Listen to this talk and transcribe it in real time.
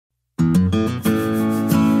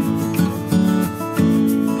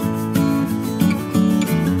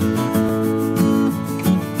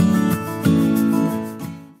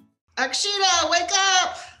Akshita, wake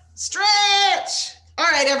up, stretch.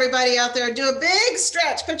 All right, everybody out there, do a big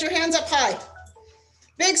stretch. Put your hands up high.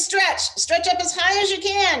 Big stretch. Stretch up as high as you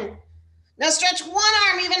can. Now stretch one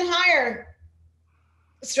arm even higher.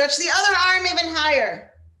 Stretch the other arm even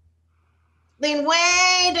higher. Lean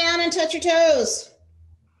way down and touch your toes.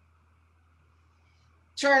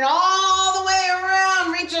 Turn all the way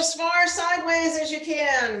around. Reach as far sideways as you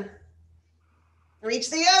can. Reach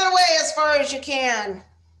the other way as far as you can.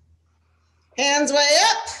 Hands way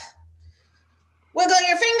up. Wiggle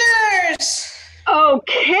your fingers.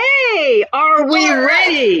 Okay, are we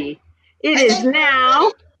ready? It is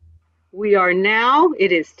now,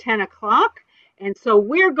 it is 10 o'clock, and so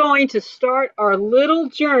we're going to start our little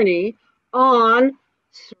journey on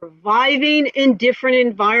surviving in different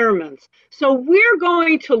environments. So we're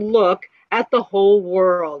going to look at the whole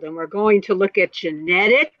world, and we're going to look at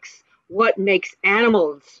genetics, what makes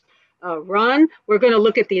animals run. We're going to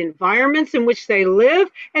look at the environments in which they live,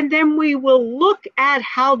 and then we will look at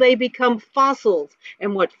how they become fossils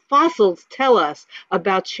and what fossils tell us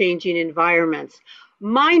about changing environments.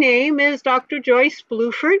 My name is Dr. Joyce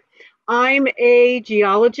Bluford. I'm a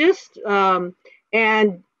geologist,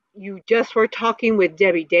 and you just were talking with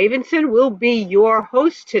Debbie Davidson. We'll be your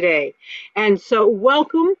host today. And so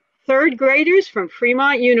welcome, third graders from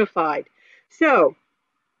Fremont Unified. So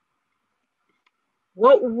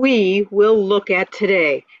what we will look at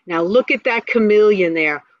today. Now look at that chameleon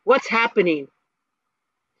there. What's happening?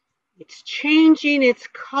 It's changing its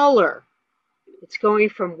color. It's going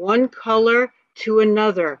from one color to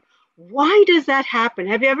another. Why does that happen?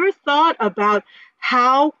 Have you ever thought about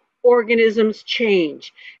how organisms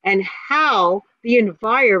change and how the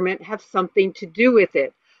environment has something to do with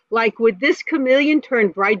it? Like, would this chameleon turn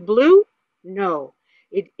bright blue? No,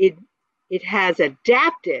 it has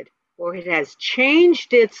adapted, or it has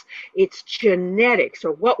changed its genetics,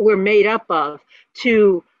 or what we're made up of,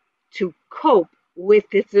 to cope with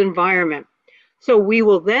its environment. So we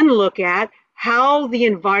will then look at how the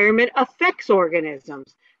environment affects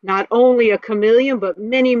organisms, not only a chameleon, but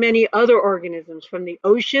many, many other organisms from the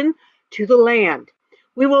ocean to the land.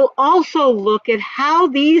 We will also look at how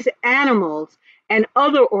these animals and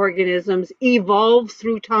other organisms evolve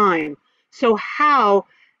through time. So how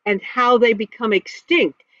they become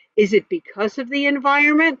extinct. Is it because of the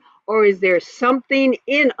environment, or is there something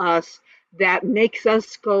in us that makes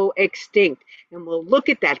us go extinct? And we'll look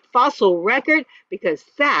at that fossil record, because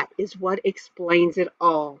that is what explains it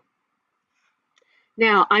all.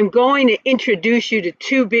 Now, I'm going to introduce you to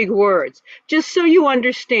two big words, just so you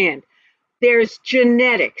understand. There's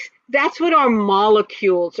genetics. That's what our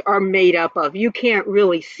molecules are made up of. You can't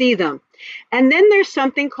really see them. And then there's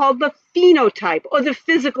something called the phenotype, or the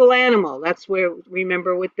physical animal. That's where,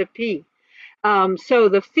 remember, with the P. So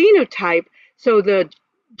the phenotype, so the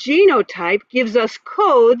genotype gives us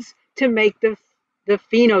codes to make the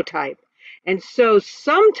phenotype. And so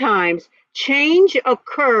sometimes change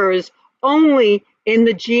occurs only in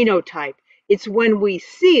the genotype. It's when we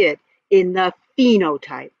see it in the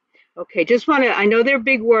phenotype. Okay, I know they're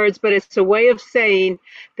big words, but it's a way of saying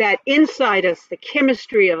that inside us, the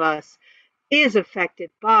chemistry of us is affected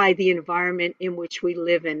by the environment in which we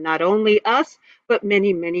live in, not only us, but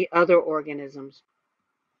many, many other organisms.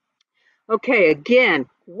 Okay, again,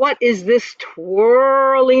 what is this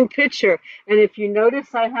twirling picture? And if you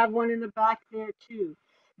notice, I have one in the back there too.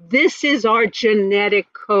 This is our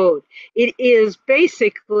genetic code. It is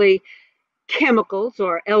basically chemicals,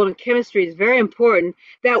 or element chemistry is very important,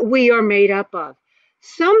 that we are made up of.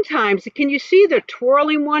 Sometimes, can you see the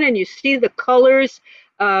twirling one, and you see the colors,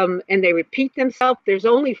 and they repeat themselves? There's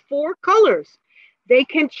only 4 colors. They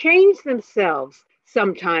can change themselves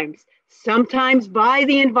sometimes by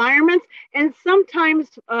the environment, and sometimes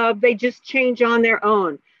they just change on their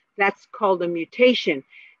own. That's called a mutation.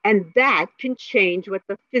 And that can change what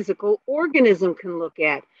the physical organism can look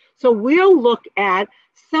at. So we'll look at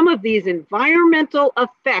some of these environmental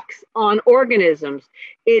effects on organisms.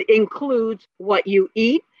 It includes what you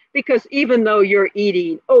eat, because even though you're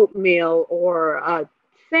eating oatmeal or a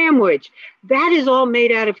sandwich, that is all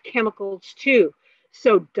made out of chemicals too.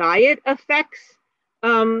 So diet affects,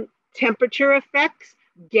 temperature effects,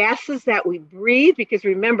 gases that we breathe, because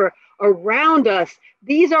remember, around us,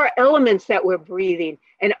 these are elements that we're breathing,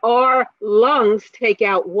 and our lungs take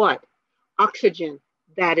out what? Oxygen.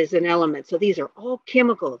 That is an element. So these are all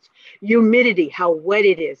chemicals. Humidity, how wet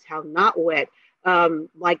it is, how not wet.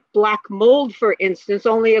 Like black mold, for instance,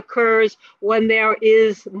 only occurs when there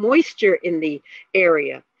is moisture in the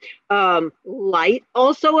area. Light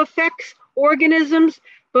also affects organisms,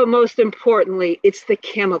 but most importantly, it's the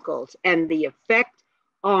chemicals and the effect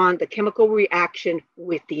on the chemical reaction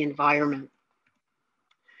with the environment.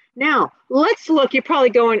 Now, let's look. You're probably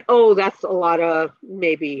going, oh, that's a lot of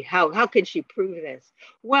maybe. How can she prove this?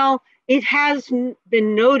 Well, it has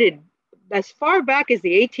been noted as far back as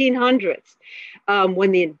the 1800s,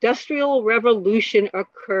 when the Industrial Revolution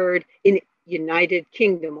occurred in United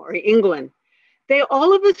Kingdom or England. They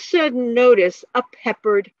all of a sudden notice a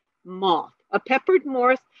peppered moth. A peppered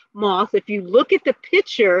moth, if you look at the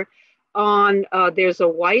picture on, there's a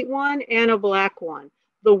white one and a black one.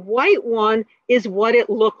 The white one is what it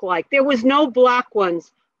looked like. There was no black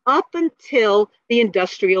ones up until the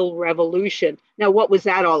Industrial Revolution. Now, what was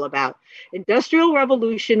that all about? Industrial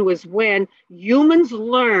Revolution was when humans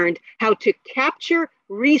learned how to capture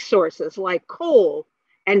resources like coal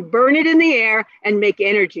and burn it in the air and make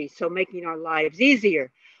energy, so making our lives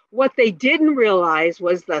easier. What they didn't realize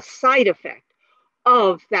was the side effect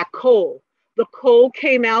of that coal. The coal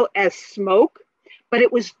came out as smoke, but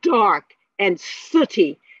it was dark and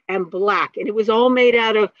sooty and black, and it was all made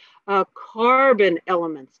out of carbon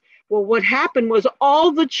elements. Well, what happened was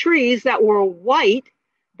all the trees that were white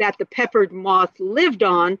that the peppered moth lived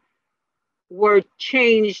on were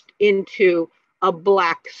changed into a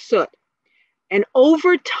black soot. And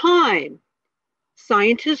over time,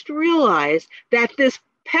 scientists realized that this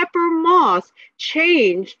pepper moth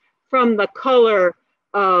changed from the color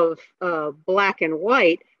of black and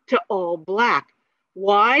white to all black.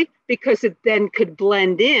 Why? Because it then could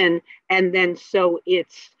blend in, and then so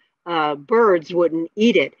its birds wouldn't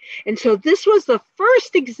eat it. And so this was the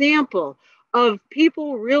first example of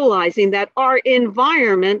people realizing that our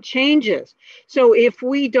environment changes. So if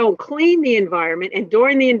we don't clean the environment, and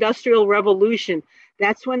during the Industrial Revolution,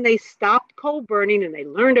 that's when they stopped coal burning and they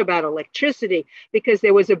learned about electricity, because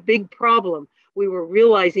there was a big problem. We were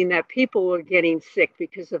realizing that people were getting sick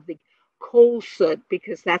because of the coal soot,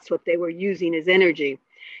 because that's what they were using as energy.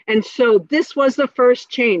 And so this was the first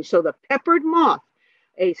change. So the peppered moth,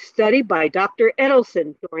 a study by Dr.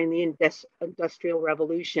 Edelson during the Industrial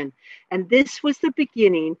Revolution. And this was the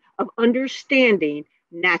beginning of understanding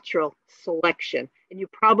natural selection. And you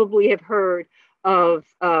probably have heard of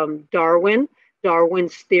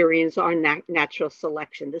Darwin's theories on natural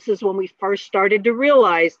selection. This is when we first started to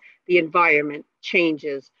realize the environment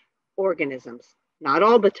changes organisms. Not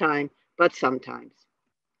all the time, but sometimes.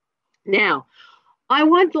 Now, I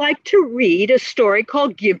would like to read a story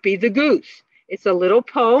called Gimpy the Goose. It's a little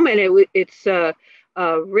poem, and it's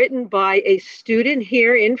written by a student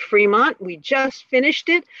here in Fremont. We just finished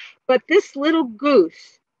it, but this little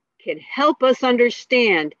goose can help us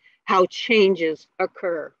understand how changes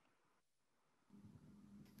occur.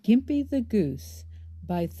 Gimpy the Goose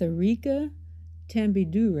by Tharika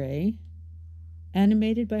Tambidure,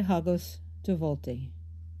 animated by Hagos Tovolti.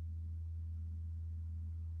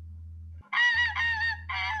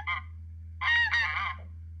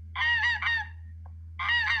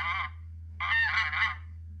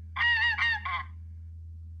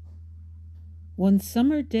 One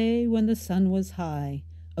summer day when the sun was high,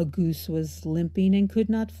 a goose was limping and could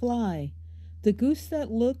not fly. The goose that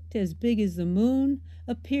looked as big as the moon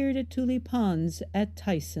appeared at Tule Ponds at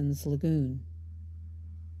Tyson's Lagoon.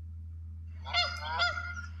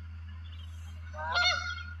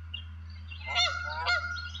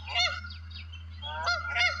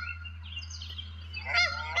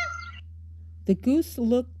 The goose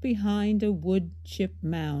looked behind a wood chip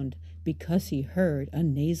mound because he heard a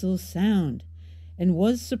nasal sound, and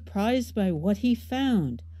was surprised by what he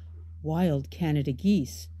found: wild Canada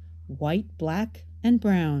geese, white, black, and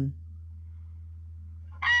brown.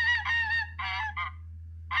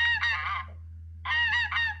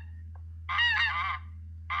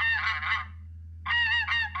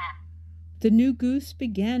 The new goose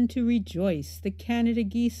began to rejoice. The Canada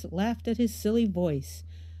geese laughed at his silly voice.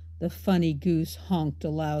 The funny goose honked a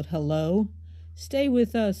loud hello. "Stay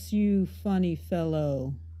with us, you funny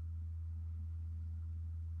fellow."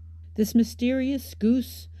 This mysterious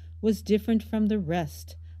goose was different from the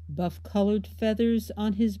rest, buff-colored feathers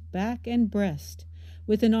on his back and breast,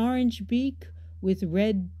 with an orange beak with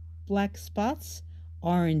red black spots,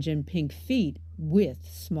 orange and pink feet with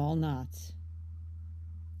small knots.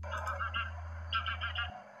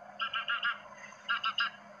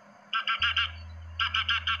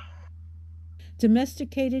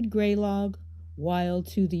 Domesticated greylog, wild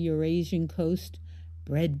to the Eurasian coast,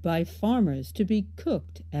 bred by farmers to be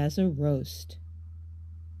cooked as a roast.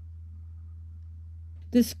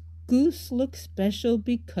 This goose looks special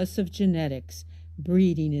because of genetics.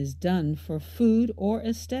 Breeding is done for food or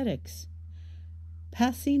aesthetics.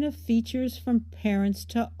 Passing of features from parents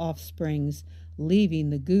to offsprings, leaving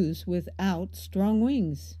the goose without strong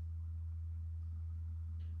wings.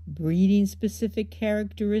 breeding specific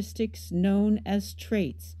characteristics known as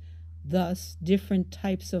traits. Thus, different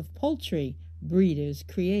types of poultry breeders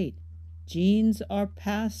create. Genes are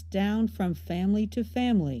passed down from family to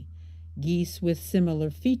family, geese with similar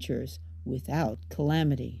features without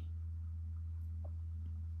calamity.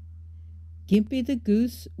 Gimpy the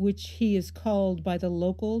goose, which he is called by the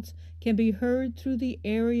locals, can be heard through the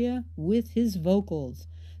area with his vocals.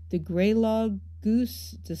 The Graylog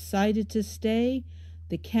goose decided to stay.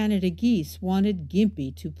 The Canada geese wanted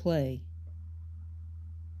Gimpy to play.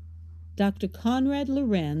 Dr. Conrad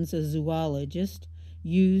Lorenz, a zoologist,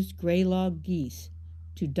 used Graylog geese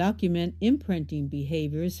to document imprinting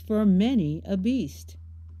behaviors for many a beast.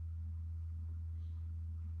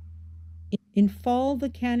 In fall, the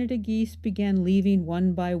Canada geese began leaving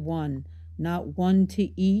one by one, not one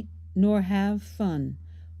to eat nor have fun.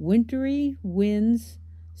 Wintry winds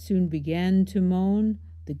soon began to moan.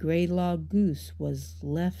 The Graylog goose was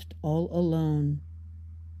left all alone.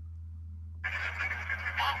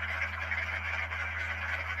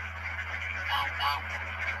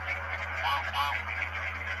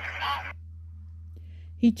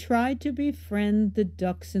 He tried to befriend the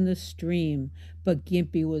ducks in the stream, but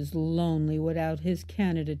Gimpy was lonely without his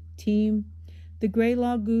Canada team. The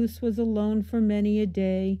Graylog goose was alone for many a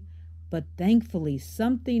day, but thankfully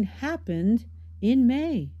something happened in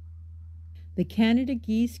May. The Canada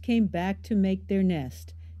geese came back to make their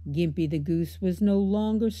nest. Gimpy the goose was no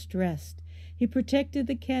longer stressed. He protected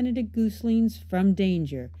the Canada gooselings from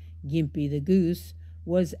danger. Gimpy the goose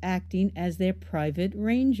was acting as their private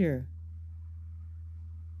ranger.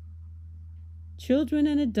 Children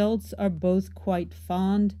and adults are both quite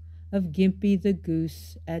fond of Gimpy the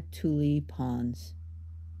goose at Tule Ponds.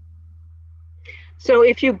 So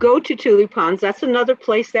if you go to Tule Ponds, that's another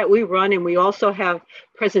place that we run, and we also have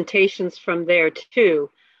presentations from there too.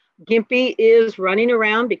 Gimpy is running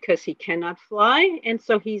around because he cannot fly, and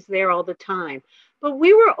so he's there all the time. But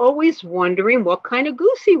we were always wondering what kind of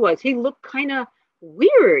goose he was. He looked kind of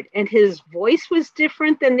weird, and his voice was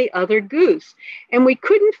different than the other goose, and we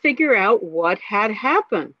couldn't figure out what had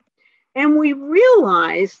happened. And we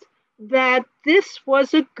realized that this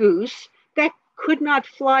was a goose that could not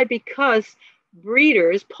fly because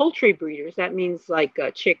breeders, poultry breeders, that means like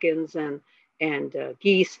chickens and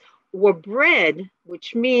geese, were bred,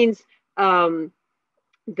 which means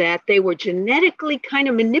that they were genetically kind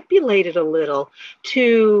of manipulated a little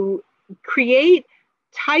to create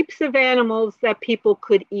types of animals that people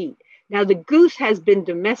could eat. Now, the goose has been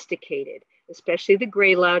domesticated, especially the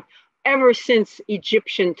Graylog, ever since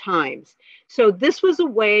Egyptian times. So this was a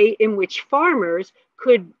way in which farmers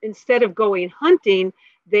could, instead of going hunting,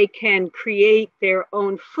 they can create their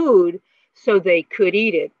own food so they could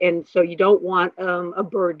eat it. And so you don't want a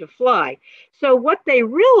bird to fly. So what they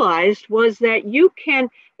realized was that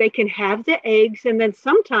they can have the eggs, and then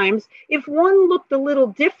sometimes if one looked a little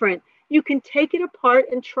different, you can take it apart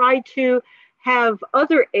and try to have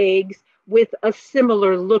other eggs with a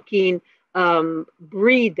similar looking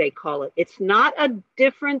breed, they call it. It's not a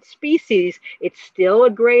different species. It's still a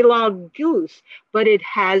Graylog goose, but it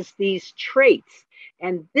has these traits.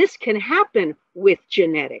 And this can happen with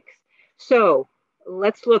genetics. So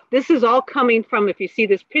let's look. This is all coming from, if you see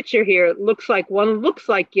this picture here, it looks like one looks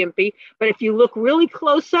like Gimpy, but if you look really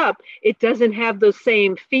close up, it doesn't have those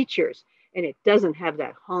same features. And it doesn't have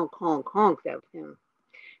that honk, honk, honk of him.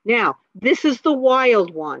 Now, this is the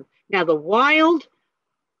wild one. Now, the wild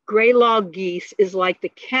Graylog geese is like the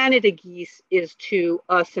Canada geese is to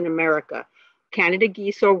us in America. Canada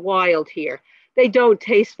geese are wild here. They don't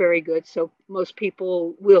taste very good, so most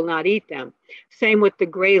people will not eat them. Same with the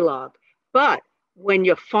Graylog. But when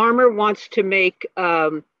your farmer wants to make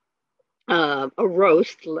a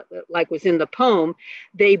roast, like was in the poem,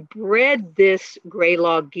 they bred this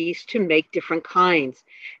Graylog geese to make different kinds.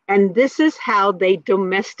 And this is how they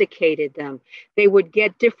domesticated them. They would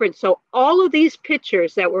get different. So all of these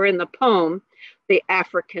pictures that were in the poem, the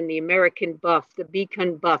African, the American buff, the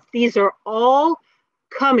Beacon buff, these are all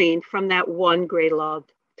coming from that one Graylog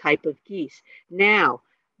type of geese. Now,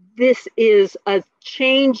 this is a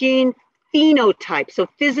changing phenotype. So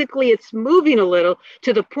physically it's moving a little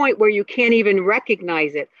to the point where you can't even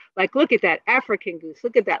recognize it. Like, look at that African goose.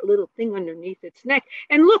 Look at that little thing underneath its neck.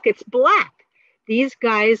 And look, it's black. These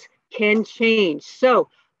guys can change. So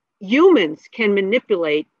humans can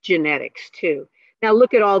manipulate genetics too. Now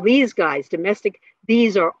look at all these guys, domestic.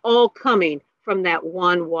 These are all coming from that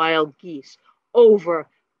one wild geese. Over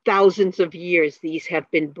thousands of years, these have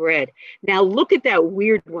been bred. Now look at that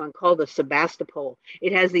weird one called the Sebastopol.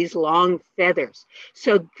 It has these long feathers.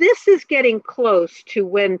 So this is getting close to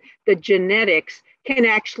when the genetics can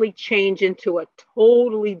actually change into a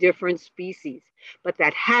totally different species. But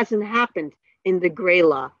that hasn't happened in the gray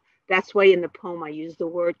lock. That's why in the poem I use the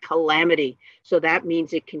word calamity. So that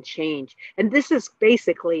means it can change. And this is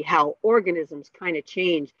basically how organisms kind of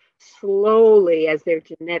change slowly as their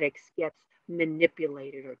genetics gets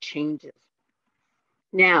manipulated or changes.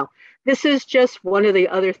 Now, this is just one of the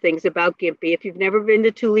other things about Gympie. If you've never been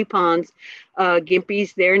to Tule Ponds,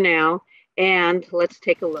 Gympie's there now. And let's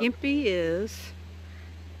take a look. Gympie is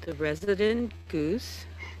the resident goose.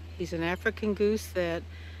 He's an African goose that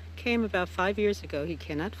came about 5 years ago. He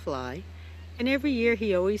cannot fly. And every year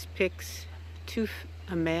he always picks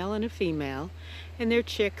a male and a female, and their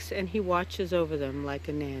chicks, and he watches over them like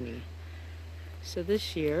a nanny. So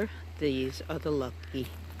this year, these are the lucky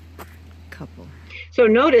couple. So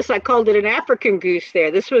notice I called it an African goose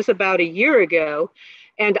there. This was about a year ago,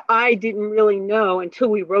 and I didn't really know until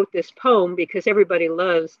we wrote this poem, because everybody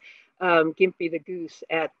loves Gympie the goose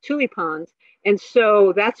at Tule Ponds. And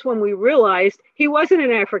so that's when we realized he wasn't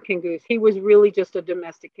an African goose. He was really just a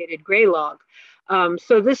domesticated gray log.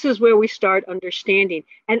 So this is where we start understanding.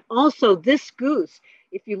 And also this goose,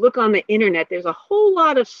 if you look on the internet, there's a whole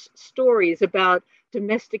lot of stories about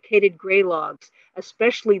domesticated gray logs,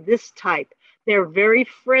 especially this type. They're very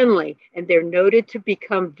friendly, and they're noted to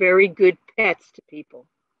become very good pets to people.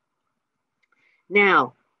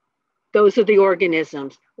 Now, those are the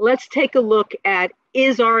organisms. Let's take a look at,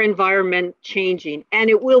 is our environment changing?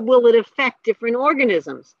 And will it affect different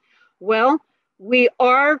organisms? Well, we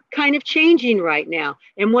are kind of changing right now.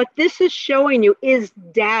 And what this is showing you is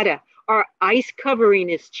data. Our ice covering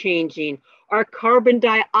is changing. Our carbon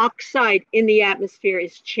dioxide in the atmosphere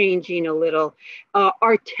is changing a little.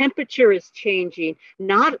 Our temperature is changing,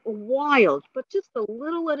 not wild, but just a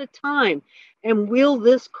little at a time. And will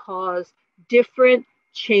this cause different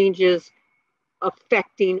changes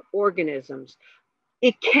affecting organisms?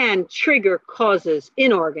 It can trigger causes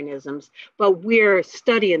in organisms, but we're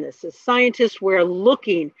studying this. As scientists, we're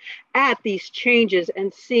looking at these changes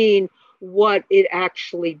and seeing what it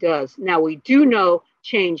actually does. Now, we do know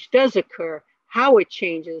change does occur. How it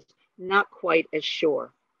changes, not quite as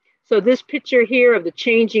sure. So this picture here of the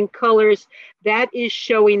changing colors, that is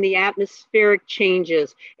showing the atmospheric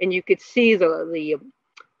changes. And you could see the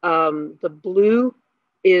blue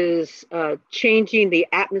is changing the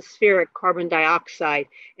atmospheric carbon dioxide,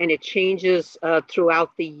 and it changes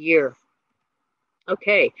throughout the year.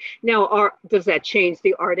 Okay, now does that change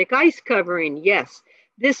the Arctic ice covering? Yes.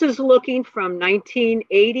 This is looking from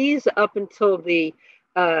 1980s up until the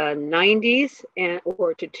 90s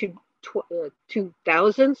or to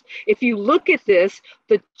 2000s. If you look at this,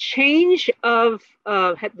 the change that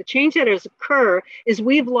has occurred is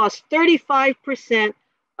we've lost 35%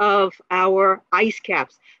 of our ice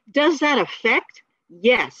caps. Does that affect?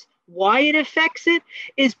 Yes. Why it affects it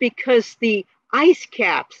is because the ice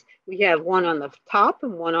caps, we have one on the top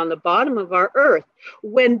and one on the bottom of our Earth.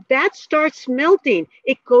 When that starts melting,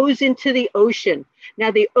 it goes into the ocean. Now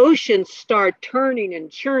the oceans start turning and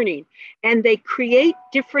churning, and they create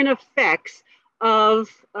different effects of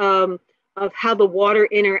how the water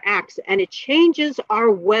interacts, and it changes our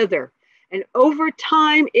weather. And over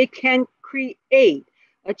time, it can create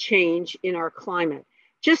a change in our climate.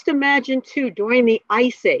 Just imagine too, during the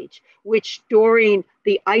Ice Age, which during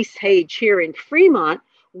the Ice Age here in Fremont,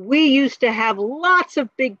 we used to have lots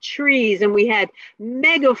of big trees, and we had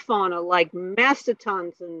megafauna like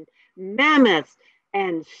mastodons and mammoths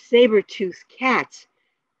and saber-toothed cats.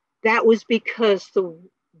 That was because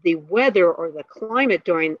the weather or the climate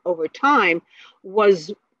over time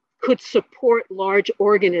could support large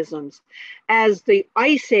organisms. As the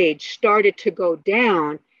Ice Age started to go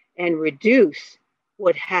down and reduce,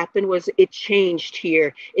 what happened was it changed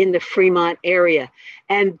here in the Fremont area,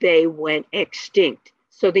 and they went extinct.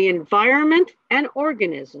 So the environment and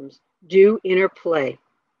organisms do interplay.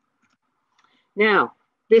 Now,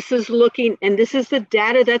 this is looking, and this is the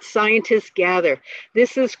data that scientists gather.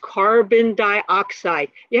 This is carbon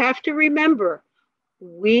dioxide. You have to remember,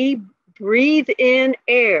 we breathe in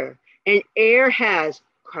air, and air has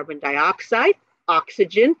carbon dioxide,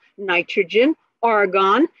 oxygen, nitrogen,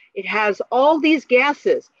 argon. It has all these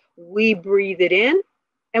gases. We breathe it in.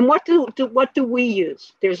 And what do we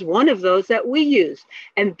use? There's one of those that we use,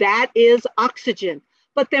 and that is oxygen.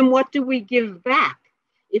 But then what do we give back?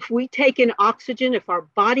 If we take in oxygen, if our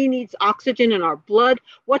body needs oxygen in our blood,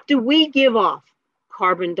 what do we give off?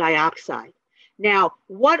 Carbon dioxide. Now,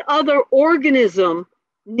 what other organism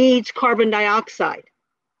needs carbon dioxide?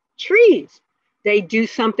 Trees. They do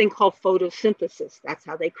something called photosynthesis. That's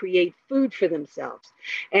how they create food for themselves.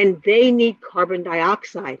 And they need carbon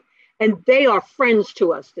dioxide. And they are friends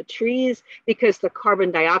to us, the trees, because the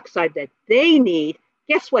carbon dioxide that they need,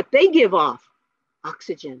 guess what they give off?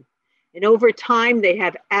 Oxygen. And over time, they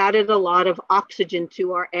have added a lot of oxygen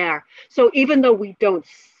to our air. So even though we don't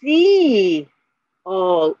see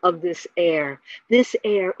all of this air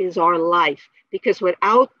is our life, because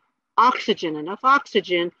without oxygen, enough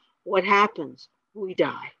oxygen, what happens? We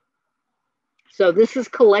die. So this is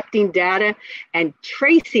collecting data and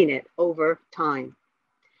tracing it over time.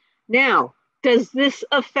 Now, does this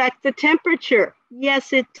affect the temperature?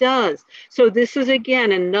 Yes, it does. So this is,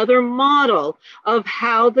 again, another model of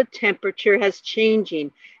how the temperature has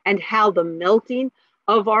changing and how the melting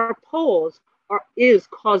of our poles is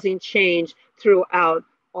causing change throughout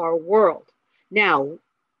our world. Now,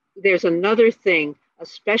 there's another thing,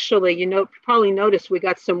 especially, you probably noticed we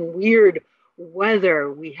got some weird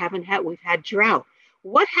weather. we've had drought.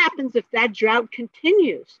 What happens if that drought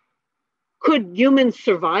continues? Could humans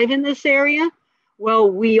survive in this area? Well,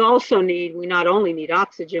 we not only need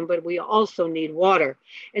oxygen, but we also need water.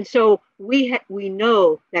 And so we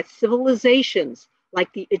know that civilizations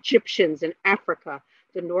like the Egyptians in Africa,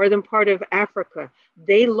 the northern part of Africa,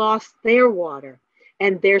 they lost their water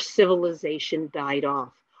and their civilization died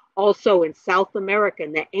off. Also in South America,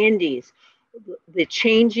 in the Andes, the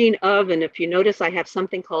changing of, and if you notice, I have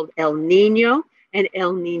something called El Nino and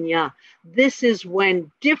El Nina. This is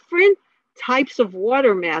when different types of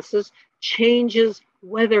water masses changes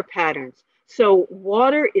weather patterns. So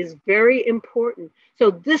water is very important.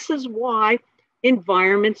 So this is why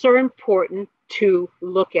environments are important to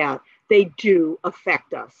look at. They do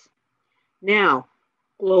affect us. Now,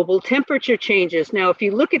 global temperature changes. Now, if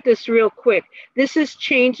you look at this real quick, this is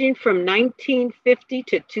changing from 1950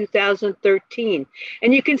 to 2013.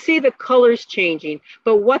 And you can see the colors changing.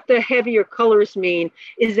 But what the heavier colors mean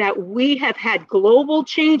is that we have had global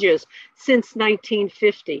changes since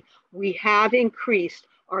 1950. We have increased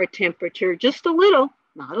our temperature just a little,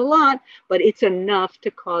 not a lot, but it's enough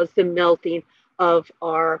to cause the melting of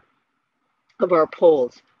our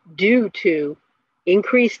poles due to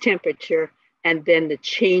increased temperature and then the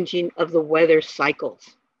changing of the weather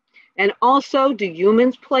cycles. And also, do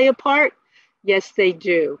humans play a part? Yes, they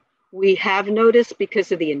do. We have noticed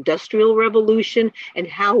because of the Industrial Revolution and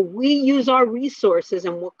how we use our resources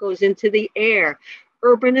and what goes into the air,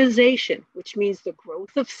 urbanization, which means the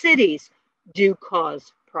growth of cities, do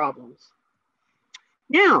cause problems.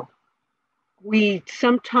 Now, we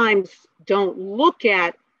sometimes don't look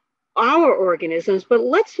at our organisms, but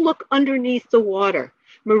let's look underneath the water.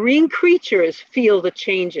 Marine creatures feel the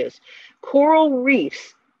changes. Coral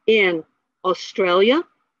reefs in Australia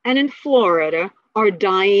and in Florida are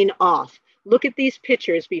dying off. Look at these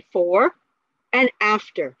pictures before and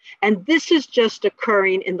after. And this is just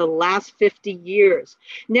occurring in the last 50 years.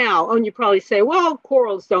 Now, and you probably say, well,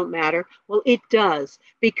 corals don't matter. Well, it does,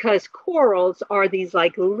 because corals are these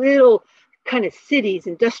like little kind of cities,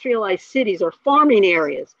 industrialized cities or farming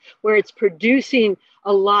areas where it's producing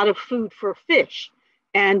a lot of food for fish.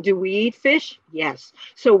 And do we eat fish? Yes.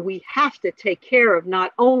 So we have to take care of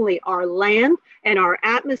not only our land and our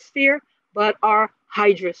atmosphere, but our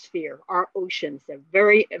hydrosphere, our oceans. They're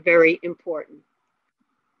very, very important.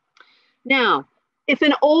 Now, if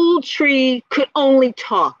an old tree could only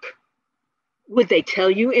talk, would they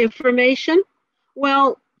tell you information?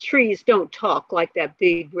 Well, trees don't talk like that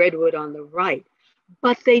big redwood on the right,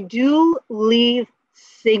 but they do leave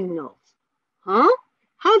signals. Huh?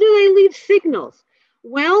 How do they leave signals?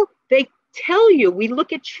 Well, they tell you, we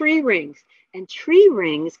look at tree rings, and tree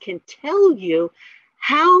rings can tell you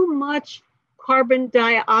how much carbon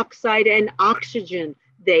dioxide and oxygen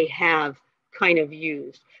they have kind of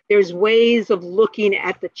used. There's ways of looking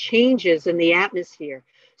at the changes in the atmosphere.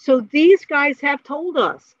 So these guys have told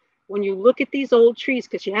us, when you look at these old trees,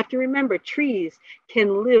 because you have to remember, trees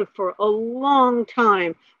can live for a long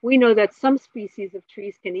time. We know that some species of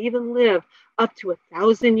trees can even live up to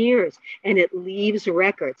 1,000 years, and it leaves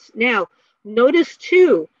records. Now, notice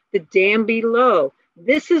too, the dam below.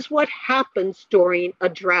 This is what happens during a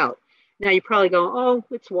drought. Now you probably go, oh,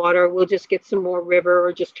 it's water. We'll just get some more river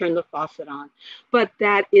or just turn the faucet on. But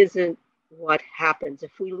that isn't what happens.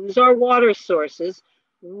 If we lose our water sources,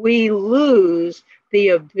 we lose the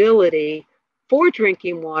ability for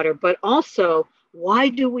drinking water, but also, why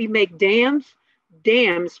do we make dams?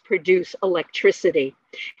 Dams produce electricity.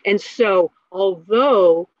 And so,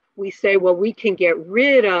 although we say, well, we can get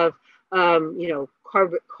rid of,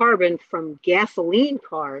 carbon from gasoline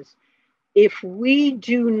cars, if we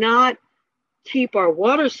do not keep our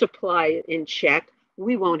water supply in check,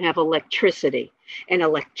 we won't have electricity. And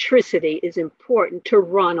electricity is important to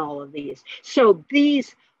run all of these. So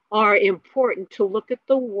these are important to look at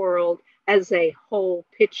the world as a whole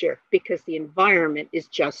picture, because the environment is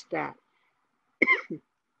just that.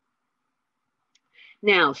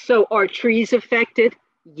 Now, so are trees affected?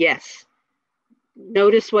 Yes.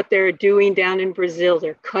 Notice what they're doing down in Brazil.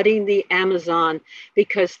 They're cutting the Amazon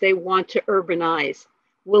because they want to urbanize.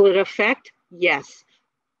 Will it affect? Yes.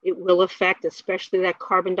 It will affect, especially that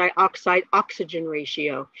carbon dioxide oxygen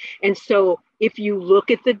ratio. And so if you look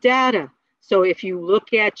at the data, so if you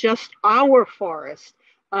look at just our forest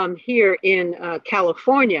here in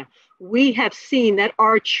California, we have seen that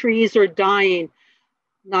our trees are dying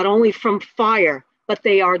not only from fire, but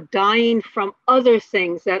they are dying from other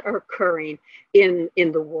things that are occurring in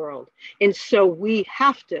the world. And so we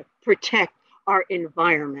have to protect our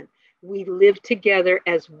environment. We live together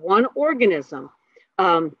as one organism,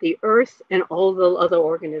 the earth and all the other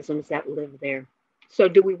organisms that live there. So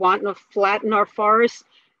do we want to flatten our forests?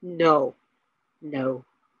 No, no,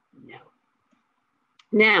 no.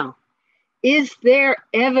 Now, is there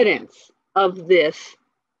evidence of this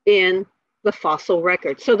in the fossil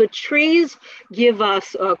record? So the trees give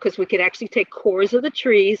us, because we could actually take cores of the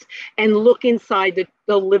trees and look inside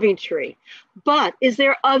the living tree. But is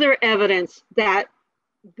there other evidence that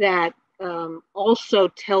also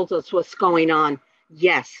tells us what's going on?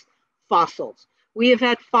 Yes, fossils. We have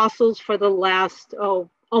had fossils for the last,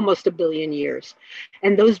 almost a billion years.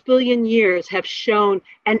 And those billion years have shown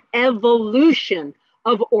an evolution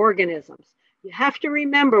of organisms. You have to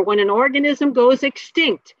remember, when an organism goes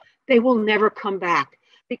extinct, they will never come back,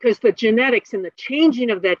 because the genetics and the changing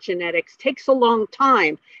of that genetics takes a long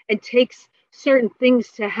time and takes certain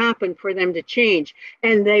things to happen for them to change.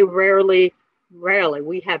 And they rarely,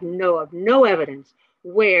 we have no evidence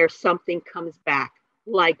where something comes back.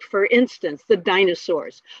 Like, for instance, the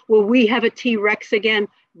dinosaurs. Will we have a T-Rex again?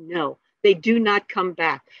 No, they do not come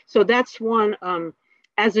back. So that's one,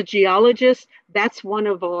 as a geologist, that's one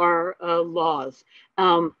of our laws.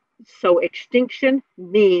 So extinction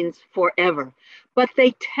means forever, but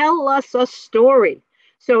they tell us a story.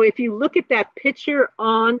 So if you look at that picture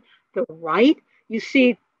on the right, you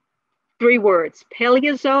see three words: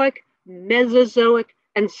 Paleozoic, Mesozoic,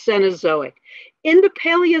 and Cenozoic. In the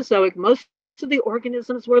Paleozoic, most of the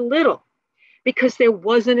organisms were little because there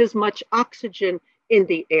wasn't as much oxygen in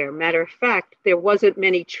the air. Matter of fact, there wasn't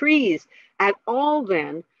many trees at all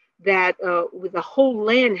then, that the whole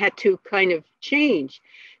land had to kind of change.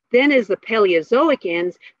 Then as the Paleozoic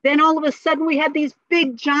ends, then all of a sudden we had these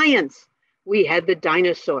big giants. We had the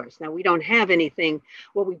dinosaurs. Now we don't have anything.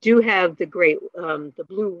 Well, we do have the the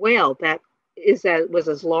blue whale that was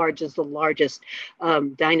as large as the largest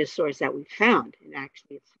dinosaurs that we found. And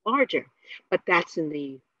actually it's larger, but that's in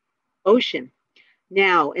the ocean.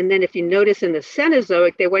 Now, and then if you notice in the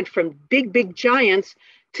Cenozoic, they went from big giants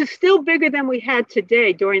to still bigger than we had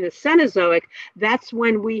today. During the Cenozoic, that's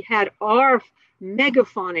when we had our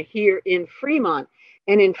megafauna here in Fremont.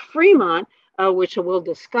 And in Fremont, which we'll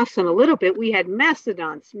discuss in a little bit, we had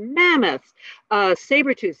mastodons, mammoths,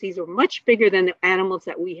 saber-tooths. These are much bigger than the animals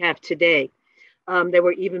that we have today. They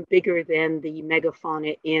were even bigger than the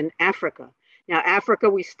megafauna in Africa. Now, Africa,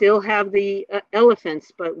 we still have the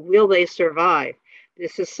elephants, but will they survive?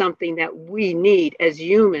 This is something that we need as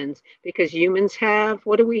humans, because humans have,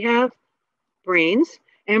 what do we have? Brains.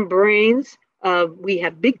 And brains, we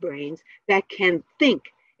have big brains that can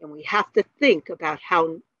think. And we have to think about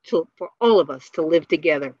how for all of us to live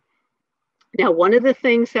together. Now, one of the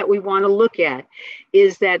things that we want to look at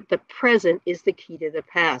is that the present is the key to the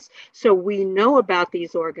past. So we know about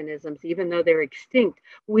these organisms, even though they're extinct.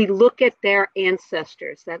 We look at their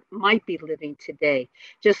ancestors that might be living today,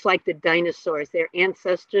 just like the dinosaurs. Their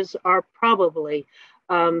ancestors are probably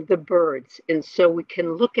the birds. And so we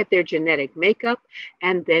can look at their genetic makeup,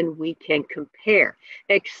 and then we can compare.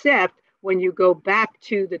 Except when you go back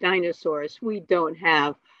to the dinosaurs, we don't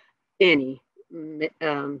have any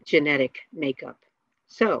genetic makeup.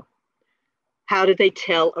 So how do they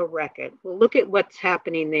tell a record? Well, look at what's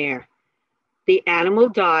happening there. The animal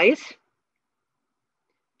dies,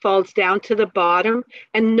 falls down to the bottom,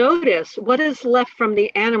 and notice what is left from the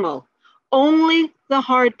animal: only the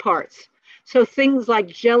hard parts. So things like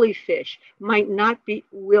jellyfish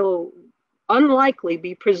will unlikely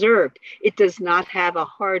be preserved. It does not have a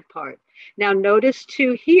hard part. Now, notice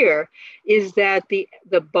too here is that the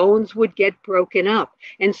bones would get broken up.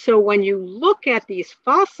 And so when you look at these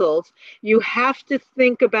fossils, you have to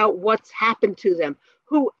think about what's happened to them.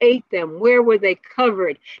 Who ate them? Where were they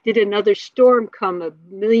covered? Did another storm come a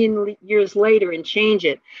million years later and change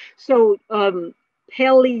it? So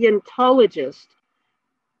paleontologists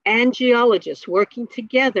and geologists working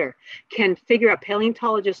together can figure out,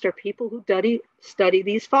 paleontologists are people who study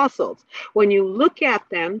these fossils. When you look at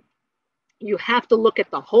them, you have to look at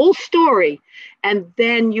the whole story and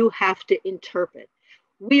then you have to interpret.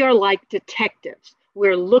 We are like detectives.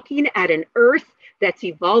 We're looking at an earth that's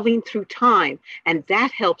evolving through time, and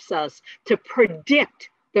that helps us to predict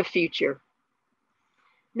the future.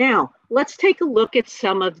 Now, let's take a look at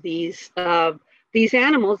some of these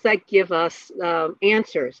animals that give us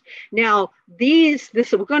answers. Now, we're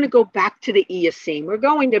going to go back to the Eocene. We're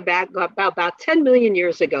going to back about 10 million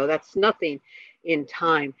years ago. That's nothing in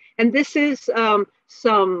time. And this is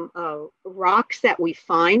some rocks that we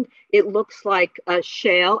find. It looks like a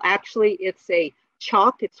shale. Actually, it's a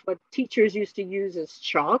chalk. It's what teachers used to use as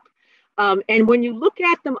chalk. And when you look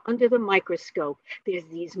at them under the microscope, there's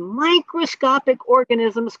these microscopic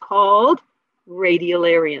organisms called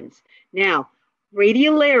radiolarians. Now,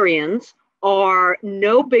 radiolarians are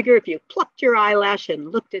no bigger. If you plucked your eyelash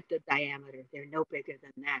and looked at the diameter, they're no bigger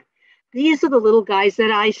than that. These are the little guys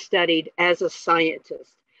that I studied as a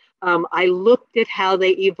scientist. I looked at how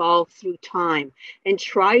they evolved through time and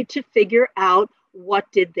tried to figure out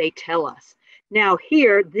what did they tell us. Now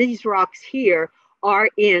here, these rocks here are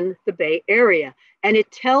in the Bay Area, and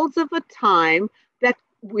it tells of a time that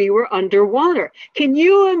we were underwater. Can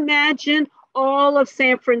you imagine all of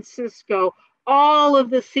San Francisco, all of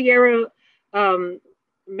the Sierra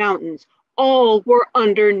Mountains, all were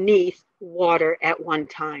underneath water at one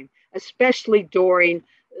time, especially during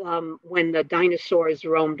when the dinosaurs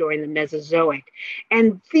roamed during the Mesozoic.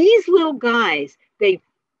 And these little guys, they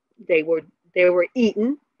were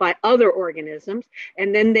eaten by other organisms,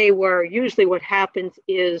 and then they were, usually what happens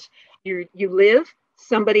is you live,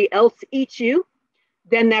 somebody else eats you,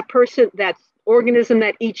 then that organism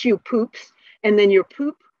that eats you poops, and then your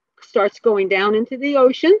poop starts going down into the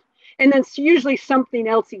ocean, and then usually something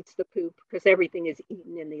else eats the poop because everything is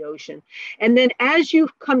eaten in the ocean. And then as you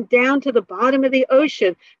come down to the bottom of the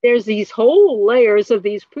ocean, there's these whole layers of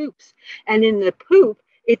these poops, and in the poop,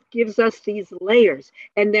 it gives us these layers.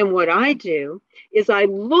 And then what I do is I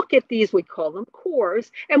look at these, we call them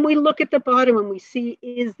cores, and we look at the bottom and we see,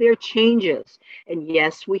 is there changes? And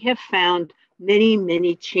yes, we have found many,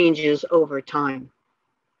 many changes over time.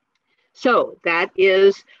 So that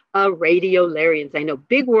is radiolarians. I know,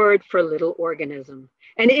 big word for little organism.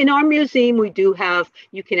 And in our museum, we do have,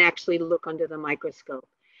 you can actually look under the microscope.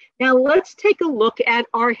 Now let's take a look at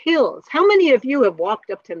our hills. How many of you have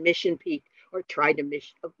walked up to Mission Peak or tried to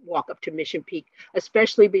walk up to Mission Peak,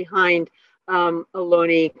 especially behind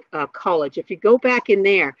Ohlone College? If you go back in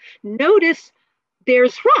there, notice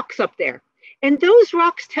there's rocks up there. And those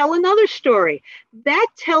rocks tell another story. That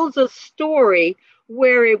tells a story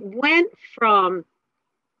where it went from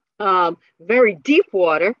very deep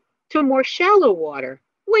water to more shallow water.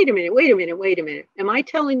 Wait a minute. Am I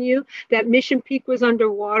telling you that Mission Peak was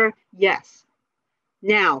underwater? Yes.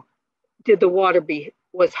 Now, did the water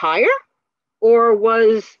was higher? Or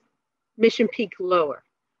was Mission Peak lower?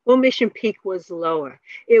 Well, Mission Peak was lower.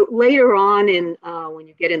 Later on when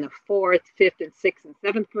you get in the 4th, 5th, and 6th and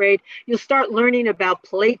 7th grade, you'll start learning about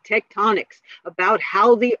plate tectonics, about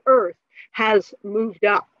how the earth has moved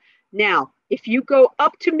up. Now, if you go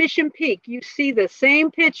up to Mission Peak, you see the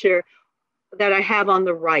same picture that I have on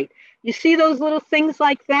the right. You see those little things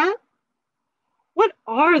like that? What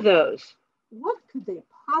are those? What could they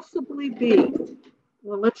possibly be?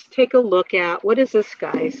 Well, let's take a look at, what is this,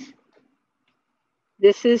 guys?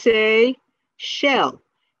 This is a shell.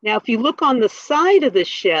 Now, if you look on the side of the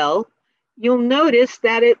shell, you'll notice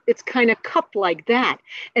that it's kind of cupped like that.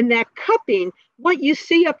 And that cupping, what you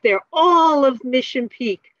see up there, all of Mission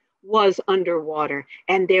Peak was underwater,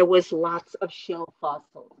 and there was lots of shell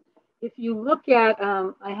fossils. If you look at,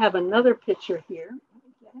 I have another picture here.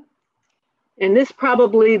 And this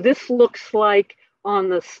looks like on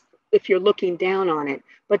the, if you're looking down on it,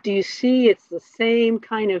 but do you see it's the same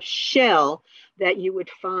kind of shell that you would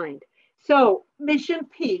find? So Mission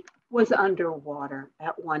Peak was underwater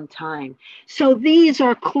at one time. So these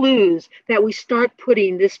are clues that we start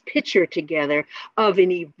putting this picture together of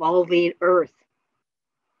an evolving Earth.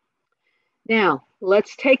 Now,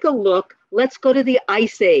 let's take a look. Let's go to the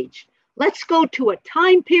Ice Age. Let's go to a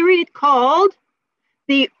time period called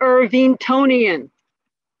the Irvingtonian.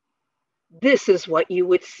 This is what you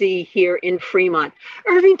would see here in Fremont.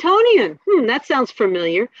 Irvingtonian, that sounds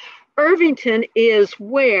familiar. Irvington is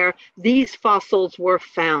where these fossils were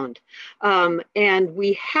found. And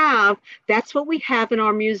that's what we have in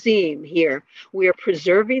our museum here. We are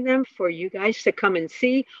preserving them for you guys to come and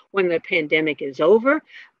see when the pandemic is over.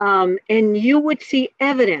 And you would see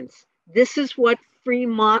evidence. This is what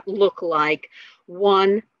Fremont looked like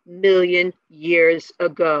 1 million years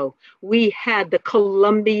ago. We had the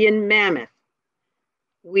Columbian mammoth.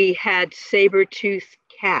 We had saber-toothed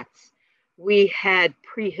cats. We had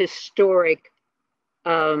prehistoric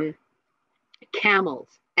camels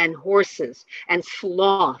and horses and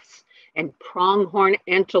sloths and pronghorn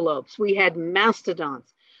antelopes. We had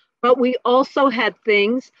mastodons. But we also had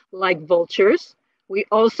things like vultures. We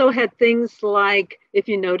also had things like, if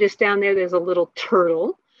you notice down there, there's a little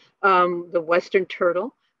turtle, the western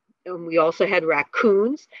turtle. And we also had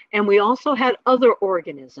raccoons, and we also had other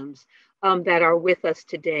organisms that are with us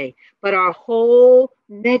today. But our whole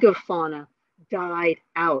megafauna died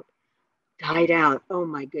out. Died out. Oh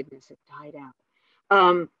my goodness, it died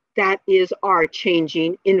out. That is our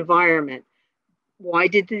changing environment. Why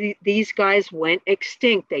did these guys went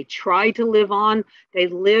extinct? They tried to live on. They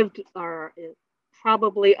lived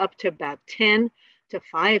probably up to about 10 to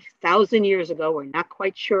 5,000 years ago. We're not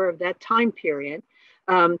quite sure of that time period,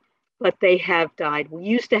 but they have died. We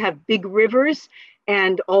used to have big rivers,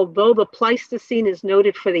 and although the Pleistocene is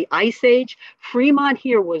noted for the Ice Age, Fremont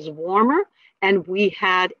here was warmer, and we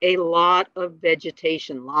had a lot of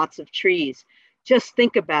vegetation, lots of trees. Just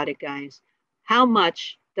think about it, guys. How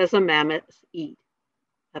much does a mammoth eat?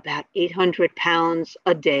 About 800 pounds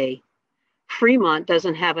a day. Fremont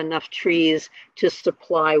doesn't have enough trees to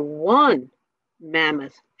supply one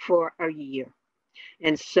mammoth for a year.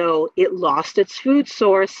 And so it lost its food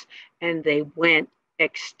source and they went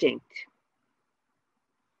extinct.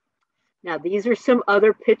 Now, these are some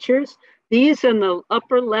other pictures. These in the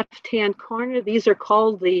upper left-hand corner, these are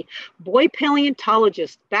called the boy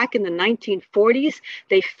paleontologists. Back in the 1940s,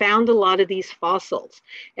 they found a lot of these fossils.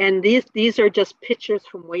 And these are just pictures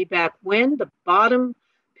from way back when. The bottom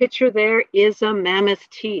picture there is a mammoth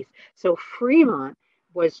teeth. So Fremont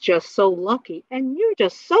was just so lucky. And you're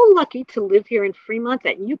just so lucky to live here in Fremont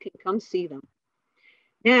that you can come see them.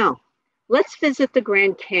 Now, let's visit the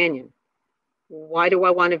Grand Canyon. Why do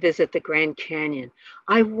I want to visit the Grand Canyon?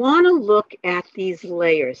 I want to look at these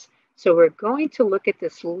layers. So we're going to look at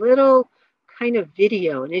this little kind of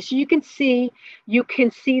video. And as you can see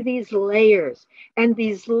these layers. And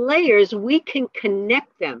these layers, we can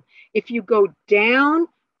connect them. If you go down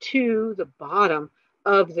to the bottom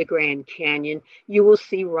of the Grand Canyon, you will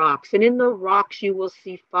see rocks. And in the rocks, you will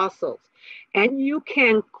see fossils. And you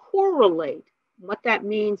can correlate. What that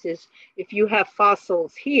means is if you have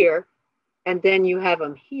fossils here, and then you have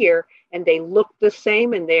them here, and they look the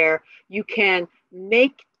same, and there you can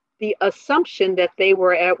make the assumption that they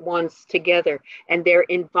were at once together and their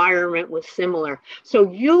environment was similar.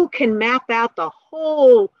 So you can map out the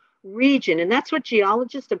whole region, and that's what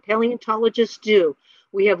geologists and paleontologists do.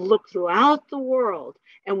 We have looked throughout the world,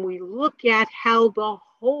 and we look at how the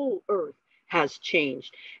whole Earth has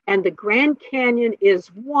changed. And the Grand Canyon is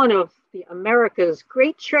one of America's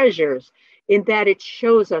great treasures in that it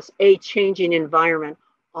shows us a changing environment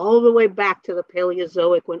all the way back to the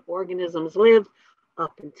Paleozoic when organisms lived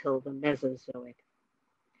up until the Mesozoic.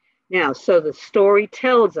 Now, so the story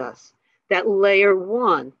tells us that layer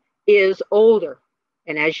 1 is older.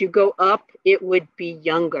 And as you go up, it would be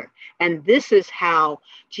younger. And this is how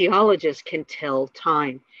geologists can tell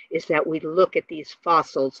time, is that we look at these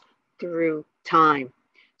fossils through time.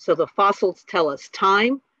 So the fossils tell us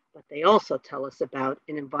time, but they also tell us about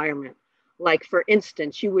an environment. Like, for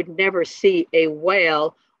instance, you would never see a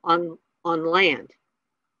whale on land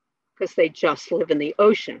because they just live in the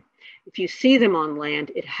ocean. If you see them on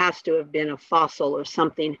land, it has to have been a fossil or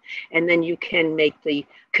something, and then you can make the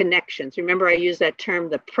connections. Remember, I use that term,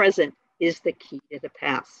 the present is the key to the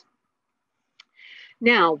past.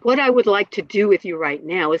 Now, what I would like to do with you right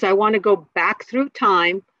now is I want to go back through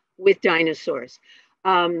time with dinosaurs.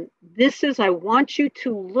 I want you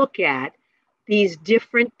to look at these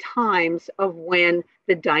different times of when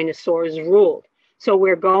the dinosaurs ruled. So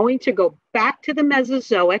we're going to go back to the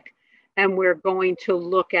Mesozoic, and we're going to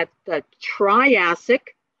look at the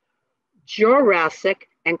Triassic, Jurassic,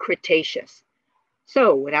 and Cretaceous.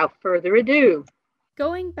 So without further ado.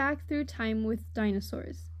 Going back through time with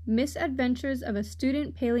dinosaurs, Misadventures of a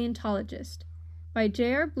Student Paleontologist by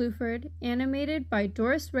J.R. Bluford, animated by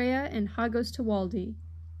Doris Rea and Hagos Tewaldi.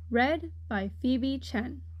 Read by Phoebe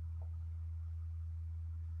Chen.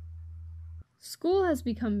 School has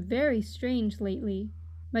become very strange lately.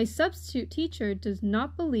 My substitute teacher does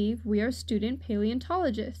not believe we are student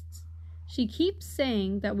paleontologists. She keeps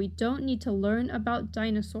saying that we don't need to learn about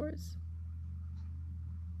dinosaurs.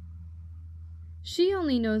 She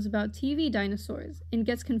only knows about TV dinosaurs and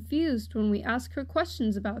gets confused when we ask her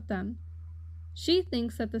questions about them. She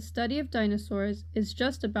thinks that the study of dinosaurs is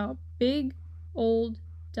just about big, old,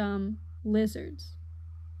 dumb lizards.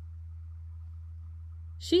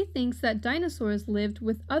 She thinks that dinosaurs lived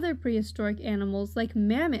with other prehistoric animals like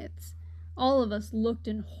mammoths. All of us looked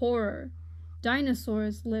in horror.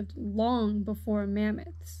 Dinosaurs lived long before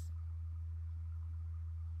mammoths.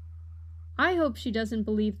 I hope she doesn't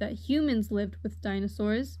believe that humans lived with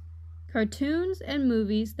dinosaurs. Cartoons and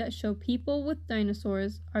movies that show people with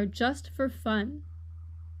dinosaurs are just for fun.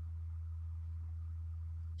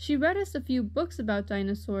 She read us a few books about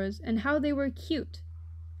dinosaurs and how they were cute.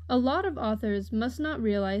 A lot of authors must not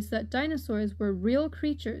realize that dinosaurs were real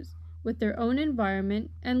creatures with their own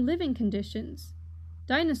environment and living conditions.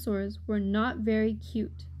 Dinosaurs were not very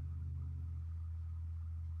cute.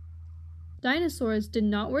 Dinosaurs did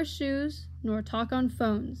not wear shoes nor talk on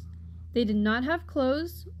phones. They did not have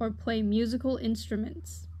clothes or play musical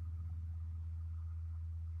instruments.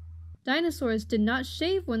 Dinosaurs did not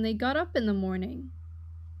shave when they got up in the morning.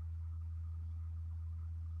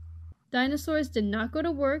 Dinosaurs did not go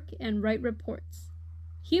to work and write reports.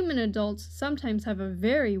 Human adults sometimes have a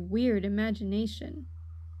very weird imagination.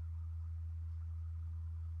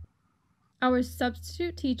 Our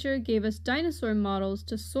substitute teacher gave us dinosaur models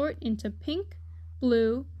to sort into pink,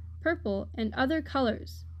 blue, purple, and other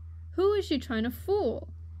colors. Who is she trying to fool?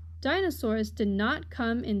 Dinosaurs did not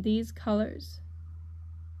come in these colors.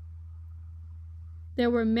 There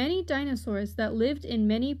were many dinosaurs that lived in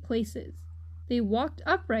many places. They walked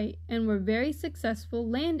upright and were very successful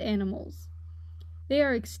land animals. They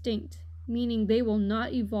are extinct, meaning they will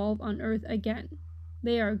not evolve on Earth again.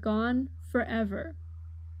 They are gone forever.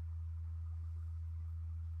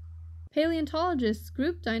 Paleontologists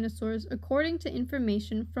group dinosaurs according to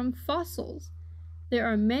information from fossils. There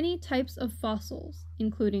are many types of fossils,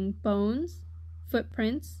 including bones,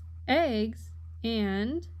 footprints, eggs,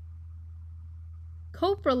 and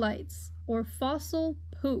coprolites, or fossil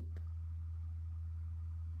poop.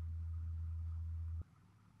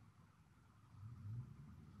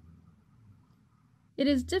 It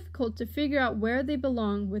is difficult to figure out where they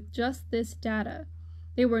belong with just this data.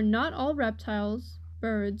 They were not all reptiles,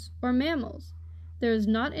 birds, or mammals. There is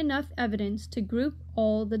not enough evidence to group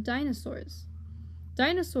all the dinosaurs.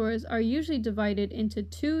 Dinosaurs are usually divided into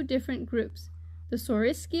two different groups, the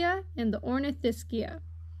Saurischia and the Ornithischia.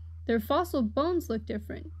 Their fossil bones look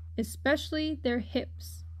different, especially their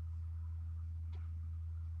hips.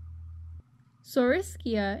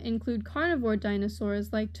 Saurischia include carnivore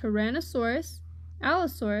dinosaurs like Tyrannosaurus,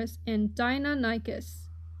 Allosaurus, and Deinonychus.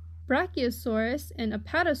 Brachiosaurus and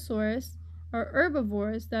Apatosaurus are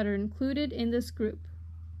herbivores that are included in this group.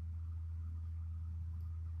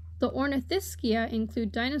 The Ornithischia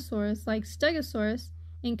include dinosaurs like Stegosaurus,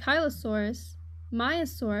 Ankylosaurus,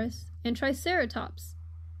 Maiasaurus, and Triceratops.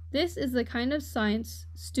 This is the kind of science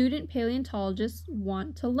student paleontologists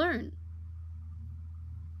want to learn.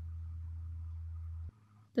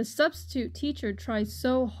 The substitute teacher tries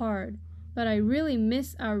so hard, but I really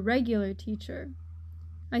miss our regular teacher.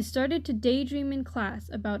 I started to daydream in class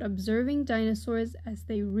about observing dinosaurs as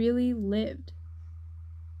they really lived.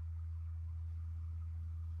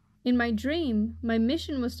 In my dream, my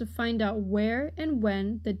mission was to find out where and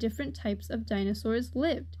when the different types of dinosaurs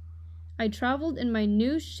lived. I traveled in my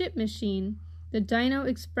new ship machine, the Dino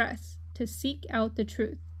Express, to seek out the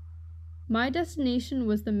truth. My destination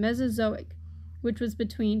was the Mesozoic, which was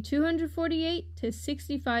between 248 to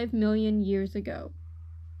 65 million years ago.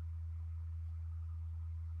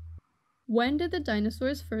 When did the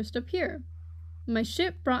dinosaurs first appear? My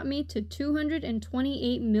ship brought me to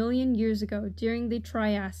 228 million years ago during the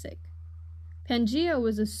Triassic. Pangaea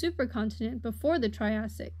was a supercontinent before the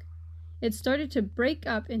Triassic. It started to break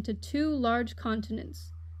up into two large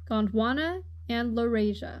continents, Gondwana and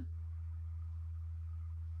Laurasia.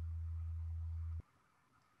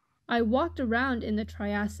 I walked around in the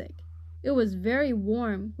Triassic. It was very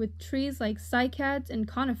warm, with trees like cycads and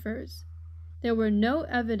conifers. There were no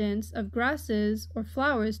evidence of grasses or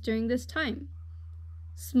flowers during this time.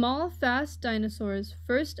 Small, fast dinosaurs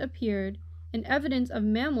first appeared, and evidence of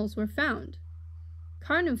mammals were found.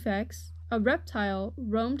 Carnifex, a reptile,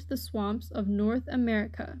 roamed the swamps of North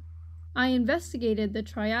America. I investigated the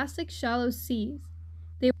Triassic shallow seas.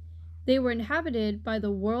 They were inhabited by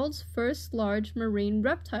the world's first large marine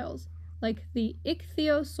reptiles, like the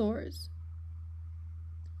ichthyosaurs.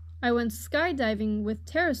 I went skydiving with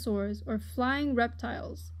pterosaurs, or flying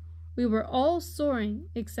reptiles. We were all soaring,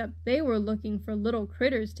 except they were looking for little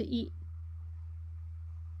critters to eat.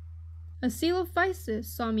 A Coelophysis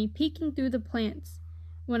saw me peeking through the plants.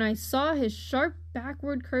 When I saw his sharp,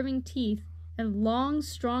 backward curving teeth and long,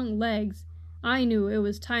 strong legs, I knew it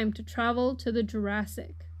was time to travel to the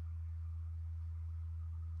Jurassic.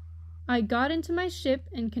 I got into my ship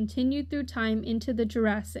and continued through time into the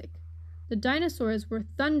Jurassic. The dinosaurs were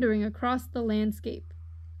thundering across the landscape.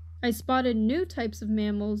 I spotted new types of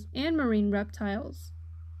mammals and marine reptiles.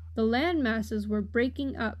 The land masses were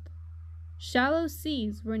breaking up. Shallow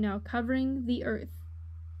seas were now covering the earth.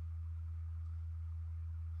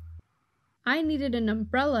 I needed an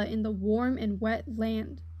umbrella in the warm and wet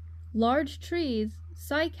land. Large trees,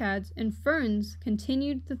 cycads, and ferns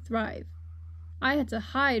continued to thrive. I had to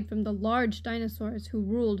hide from the large dinosaurs who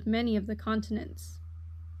ruled many of the continents.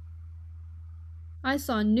 I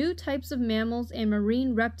saw new types of mammals and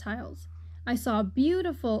marine reptiles. I saw a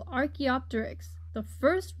beautiful Archaeopteryx, the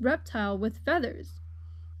first reptile with feathers.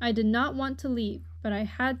 I did not want to leave, but I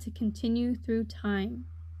had to continue through time.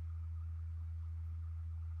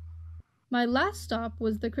 My last stop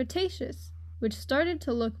was the Cretaceous, which started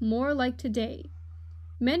to look more like today.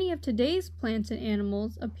 Many of today's plants and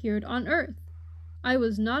animals appeared on Earth. I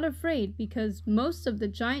was not afraid because most of the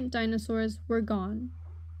giant dinosaurs were gone.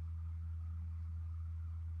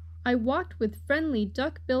 I walked with friendly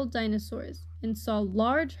duck-billed dinosaurs and saw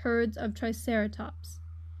large herds of triceratops.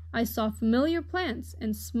 I saw familiar plants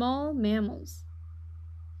and small mammals.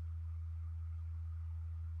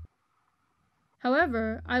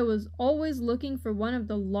 However, I was always looking for one of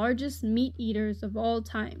the largest meat eaters of all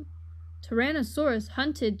time. Tyrannosaurus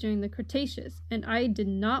hunted during the Cretaceous, and I did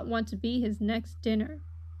not want to be his next dinner.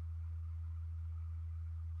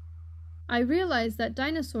 I realized that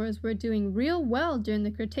dinosaurs were doing real well during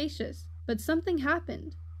the Cretaceous, but something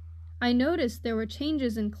happened. I noticed there were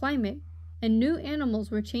changes in climate, and new animals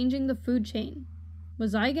were changing the food chain.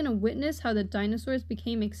 Was I going to witness how the dinosaurs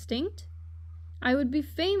became extinct? I would be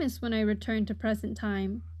famous when I returned to present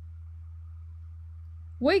time.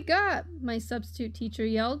 "Wake up!" my substitute teacher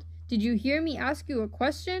yelled. "Did you hear me ask you a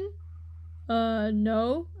question?"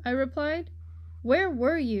 No," I replied. "Where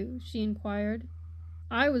were you?" she inquired.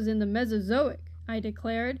 "I was in the Mesozoic," I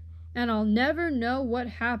declared, "and I'll never know what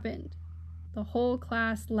happened." The whole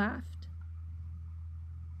class laughed.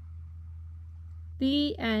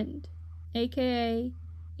 The end, aka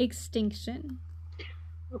extinction.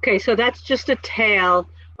 Okay, so that's just a tale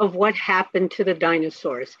of what happened to the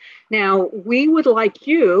dinosaurs. Now, we would like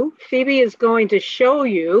you, Phoebe is going to show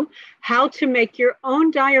you how to make your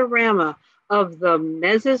own diorama of the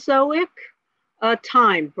Mesozoic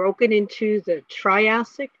time, broken into the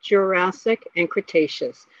Triassic, Jurassic, and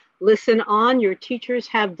Cretaceous. Listen on, your teachers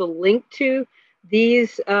have the link to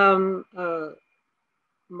these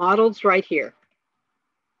models right here.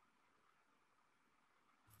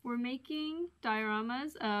 We're making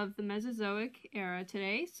dioramas of the Mesozoic era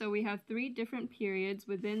today, so we have 3 different periods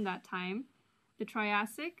within that time: the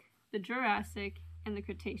Triassic, the Jurassic, and the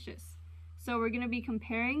Cretaceous. So we're going to be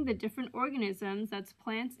comparing the different organisms, that's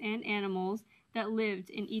plants and animals, that lived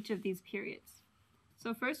in each of these periods.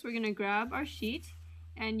 So first we're going to grab our sheet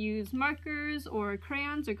and use markers or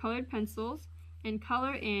crayons or colored pencils and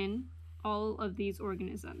color in all of these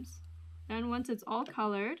organisms. Then once it's all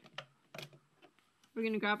colored, we're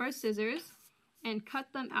going to grab our scissors and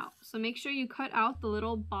cut them out. So make sure you cut out the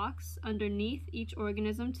little box underneath each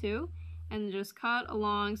organism too, and just cut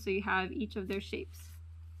along so you have each of their shapes.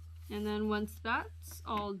 And then once that's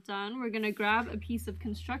all done, we're going to grab a piece of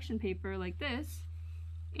construction paper like this,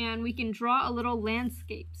 and we can draw a little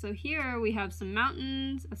landscape. So here we have some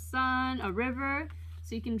mountains, a sun, a river,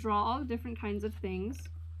 so you can draw all different kinds of things.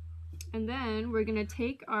 And then we're going to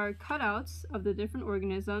take our cutouts of the different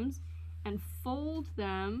organisms and fold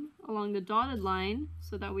them along the dotted line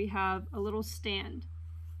so that we have a little stand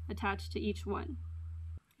attached to each one.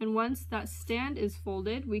 And once that stand is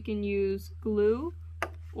folded, we can use glue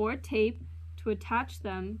or tape to attach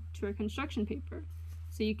them to our construction paper.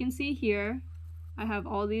 So you can see here, I have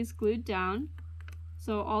all these glued down,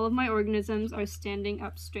 so all of my organisms are standing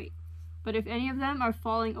up straight. But if any of them are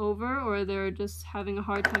falling over or they're just having a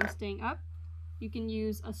hard time staying up, you can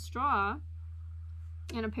use a straw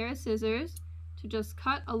and a pair of scissors to just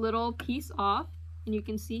cut a little piece off, and you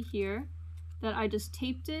can see here that I just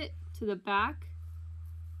taped it to the back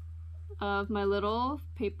of my little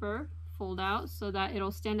paper fold out so that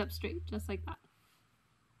it'll stand up straight, just like that.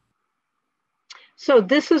 So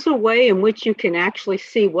this is a way in which you can actually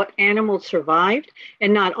see what animals survived,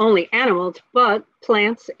 and not only animals, but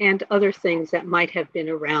plants and other things that might have been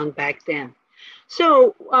around back then.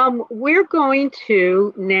 So we're going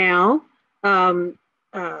to now, I'm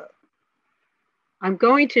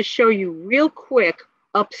going to show you real quick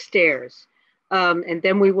upstairs, and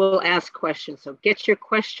then we will ask questions. So get your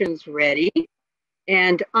questions ready.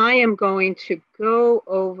 And I am going to go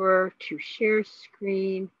over to share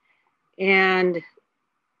screen and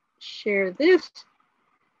share this.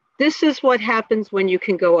 this is what happens when you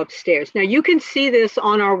can go upstairs. Now you can see this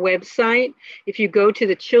on our website. If you go to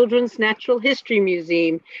the Children's Natural History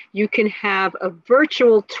Museum, you can have a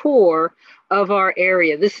virtual tour of our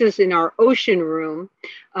area. This is in our ocean room.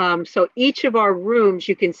 So each of our rooms,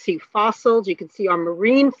 you can see fossils, you can see our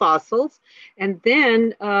marine fossils. And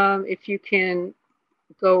then if you can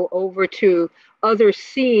go over to other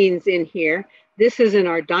scenes in here, this is in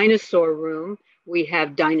our dinosaur room. We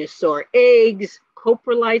have dinosaur eggs,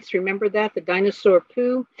 coprolites, remember that, the dinosaur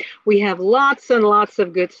poo. We have lots and lots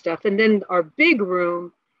of good stuff. And then our big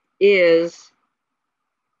room is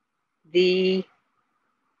the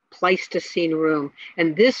Pleistocene room.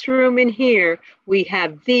 And this room in here, we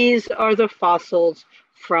have, these are the fossils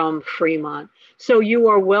from Fremont. So you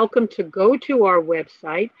are welcome to go to our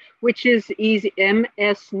website, which is easy,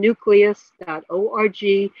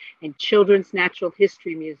 msnucleus.org, and Children's Natural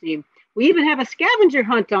History Museum. We even have a scavenger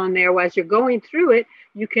hunt on there. As you're going through it,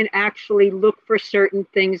 you can actually look for certain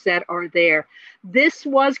things that are there. This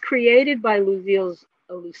was created by Lucille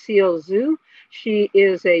Zhu. She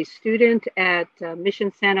is a student at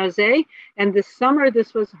Mission San Jose, and this summer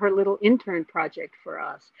this was her little intern project for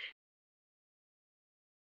us.